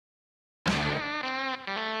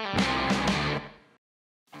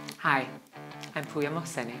Hi, I'm Pooya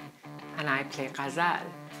Mohseni, and I play Ghazal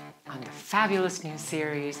on the fabulous new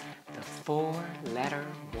series, The Four-Letter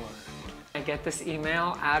Word. I get this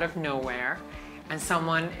email out of nowhere, and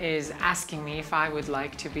someone is asking me if I would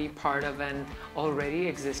like to be part of an already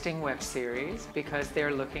existing web series because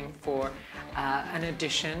they're looking for an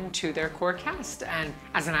addition to their core cast. And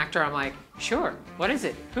as an actor, I'm like, sure, what is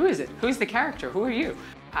it? Who is it? Who's the character? Who are you?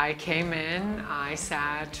 I came in, I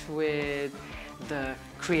sat with the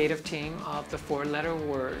creative team of The Four-Letter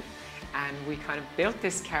Word, and we kind of built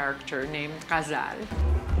this character named Ghazal.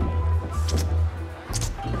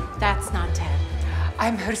 That's not Ted.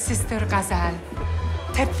 I'm her sister, Ghazal.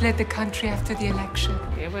 Ted fled the country after the election.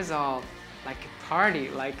 It was all like a party,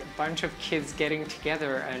 like a bunch of kids getting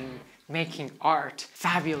together and making art.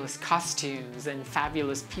 Fabulous costumes and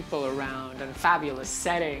fabulous people around and fabulous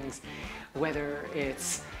settings, whether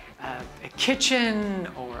it's a kitchen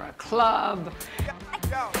or a club.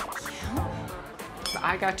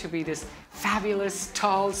 I got to be this fabulous,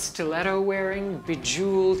 tall, stiletto-wearing,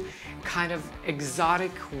 bejeweled, kind of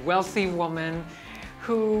exotic, wealthy woman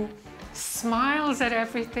who smiles at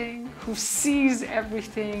everything, who sees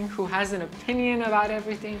everything, who has an opinion about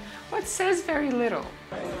everything, but says very little.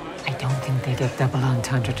 I don't think they get double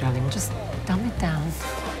entendre, darling. Just dumb it down.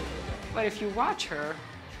 But if you watch her,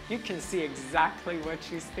 you can see exactly what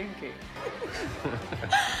she's thinking.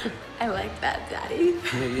 I like that, Daddy.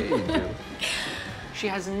 Yeah, you do. She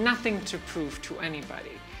has nothing to prove to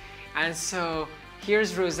anybody. And so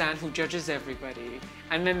here's Roseanne, who judges everybody.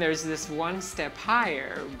 And then there's this one step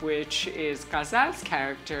higher, which is Ghazal's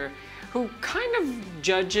character, who kind of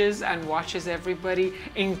judges and watches everybody,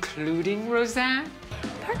 including Roseanne.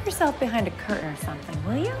 Park yourself behind a curtain or something,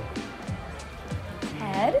 will you?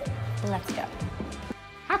 Ted, let's go.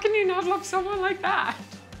 How can you not love someone like that?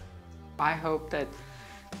 I hope that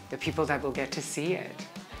the people that will get to see it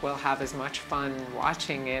will have as much fun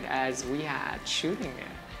watching it as we had shooting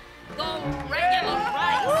it. Go regular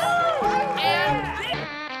price.